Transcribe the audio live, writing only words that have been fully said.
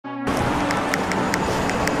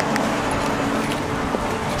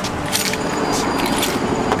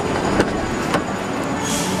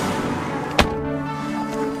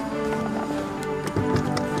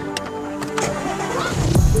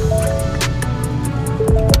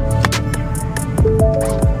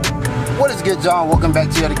What's good, y'all? Welcome back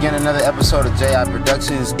to yet again another episode of JI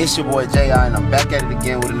Productions. It's your boy JI, and I'm back at it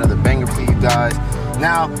again with another banger for you guys.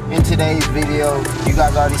 Now, in today's video, you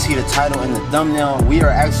guys already see the title and the thumbnail. We are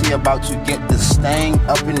actually about to get the Mustang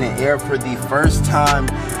up in the air for the first time,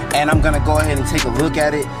 and I'm gonna go ahead and take a look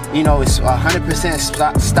at it. You know, it's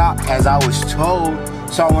 100% stock as I was told,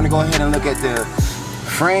 so I want to go ahead and look at the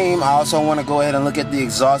frame. I also want to go ahead and look at the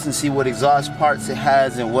exhaust and see what exhaust parts it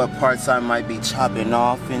has and what parts I might be chopping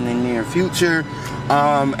off in the near future.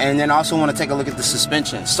 And then I also want to take a look at the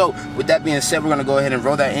suspension. So with that being said, we're going to go ahead and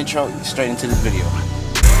roll that intro straight into this video.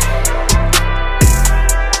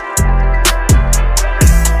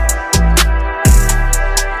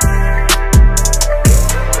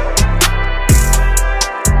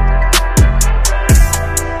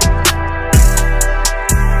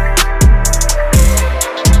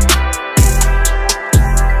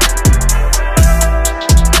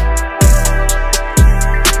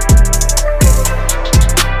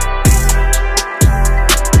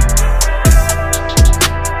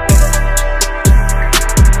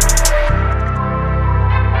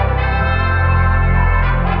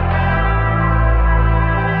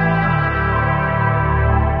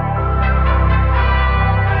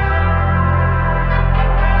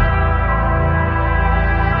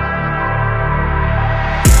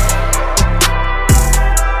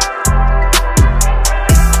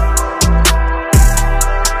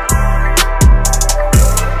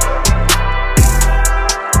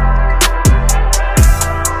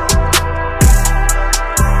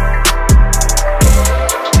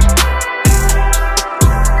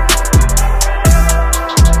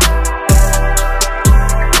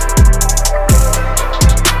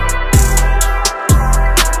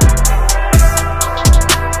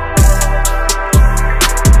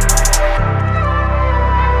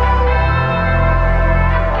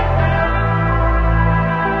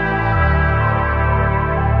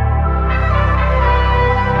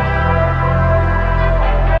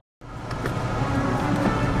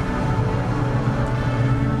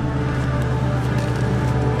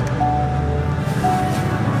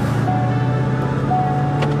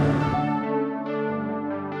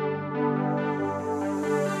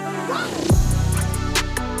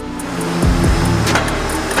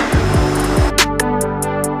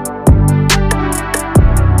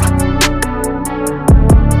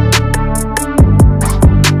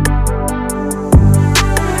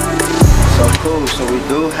 So we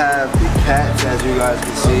do have the cats, as you guys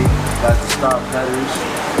can see. Got the stop headers.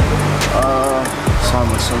 So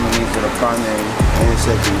I'm assuming these are the primary and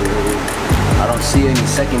secondary. I don't see any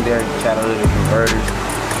secondary catalytic converters.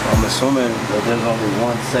 I'm assuming that there's only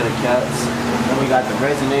one set of cats. Then we got the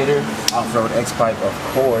resonator, off-road X-pipe, of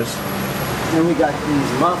course. Then we got these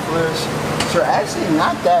mufflers, which are actually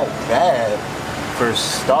not that bad for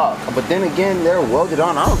stock. But then again, they're welded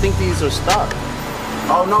on. I don't think these are stock.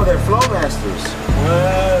 Oh no, they're Flowmasters.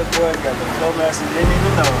 What? Boy, got the Flowmaster, didn't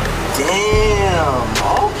even know it. Damn,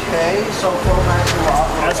 okay. So Flowmaster.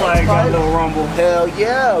 That's why I got a little rumble. Hell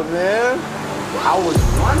yeah, man. I was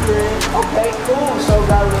wondering. Okay, cool. So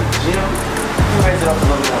got a little gym. You raise it up a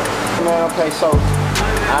little more. Man, okay, so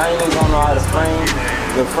I ain't even gonna know how to frame.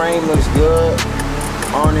 The frame looks good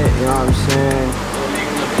on it, you know what I'm saying?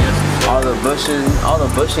 All the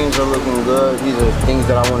bushings are looking good. These are things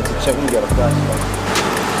that I wanted to check. We got a flashlight.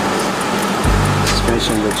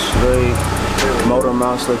 Suspension looks straight. Motor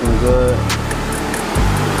mouse looking good.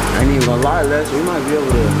 I ain't even gonna lie, Les, we might be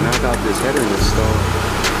able to knock out this header install.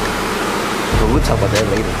 But we'll talk about that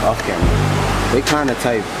later, off camera. They kinda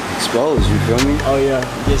type exposed, you feel me? Oh yeah,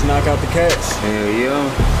 just knock out the cats. Hell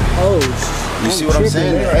yeah. Oh, you see what I'm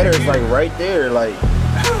saying? The header is like right there, like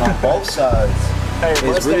on both sides. Hey,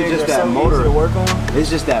 it's really just that motor to work on. It's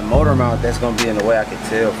just that motor mount that's gonna be in the way. I can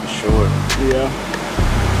tell for sure. Yeah.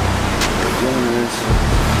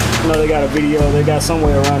 You know they got a video. They got some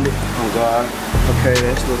way around it. Oh God. Okay,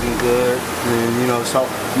 that's looking good. And you know, so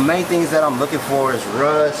the main things that I'm looking for is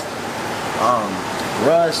rust.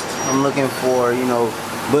 I'm looking for, you know,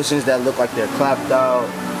 bushings that look like they're clapped out,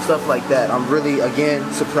 stuff like that. I'm really, again,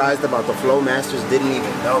 surprised about the Flowmasters. Didn't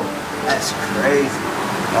even know. That's crazy.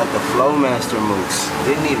 Got the Flowmaster mooks.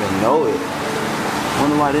 Didn't even know it.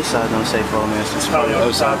 Wonder why this side don't say Flowmaster. Probably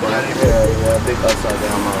upside down. Yeah, big upside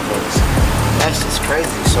down motherfuckers. That's just crazy.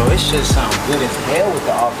 So it should sound good as hell with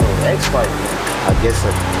the off-road X-pipe. I guess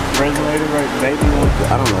a resonator, right? Maybe one.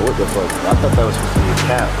 I don't know what the fuck. I thought that was supposed to be a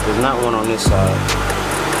cap. There's not one on this side.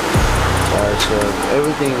 Alright, so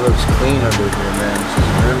everything looks clean under here, man. This is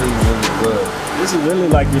really, really good. This is really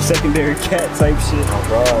like your secondary cat type shit. Oh,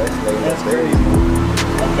 bro, it's like that's crazy.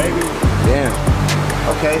 Oh, baby. Damn.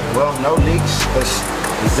 Okay, well, no leaks.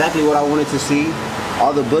 Exactly what I wanted to see.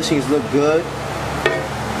 All the bushings look good.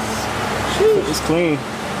 It's clean.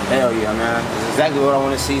 Hell yeah, man. It's exactly what I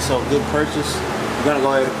want to see, so good purchase. We're gonna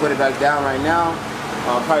go ahead and put it back down right now.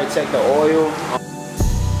 I'll probably check the oil.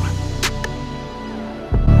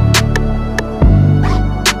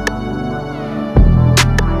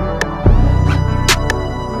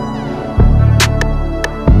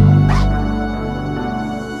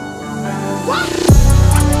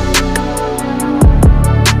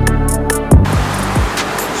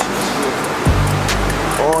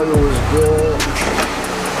 Oil is good.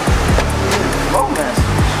 Flow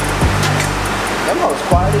master. That was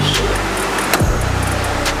quiet as shit.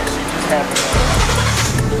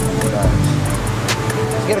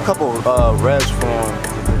 Let's get a couple revs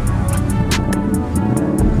from.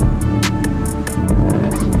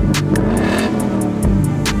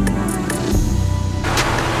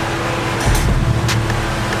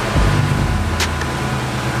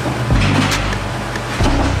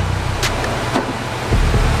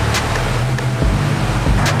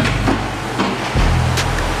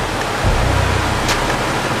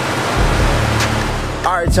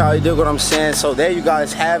 Alright y'all, you dig what I'm saying? So there you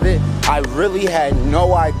guys have it. I really had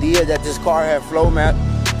no idea that this car had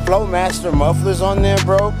Flowmaster mufflers on there,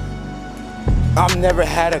 bro. I've never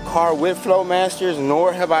had a car with Flowmasters,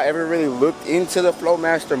 nor have I ever really looked into the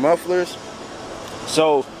Flowmaster mufflers.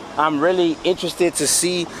 So I'm really interested to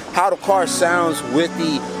see how the car sounds with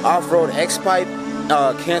the off-road X-pipe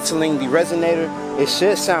canceling the resonator. It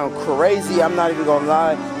should sound crazy, I'm not even gonna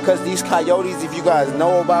lie, because these Coyotes, if you guys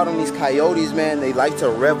know about them, these Coyotes, man, they like to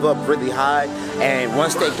rev up really high, and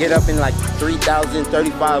once they get up in like 3,000,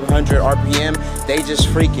 3,500 RPM, they just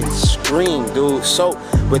freaking scream, dude. So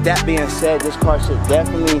with that being said, this car should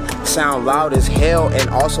definitely sound loud as hell and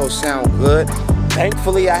also sound good.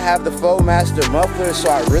 Thankfully, I have the Flowmaster muffler, so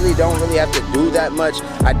I really don't have to do that much.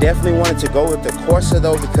 I definitely wanted to go with the Corsa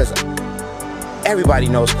though, because everybody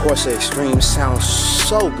knows Corsa Extreme sounds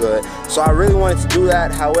so good, so I really wanted to do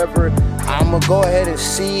that. However, I'm gonna go ahead and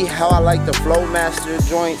see how I like the Flowmaster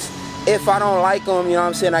joints. If I don't like them, you know what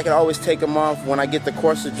I'm saying, I can always take them off when I get the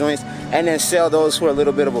Corsa joints and then sell those for a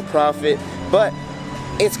little bit of a profit. But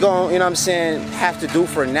it's going, you know what I'm saying, have to do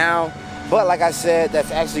for now. But like I said, that's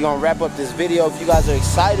actually gonna wrap up this video. If you guys are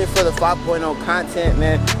excited for the 5.0 content,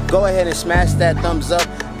 man, go ahead and smash that thumbs up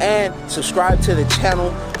and subscribe to the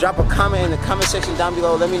channel. Drop a comment in the comment section down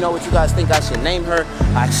below. Let me know what you guys think I should name her.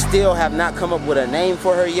 I still have not come up with a name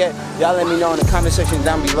for her yet. Y'all let me know in the comment section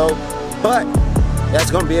down below. But that's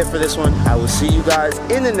gonna be it for this one. I will see you guys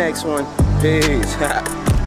in the next one. Peace.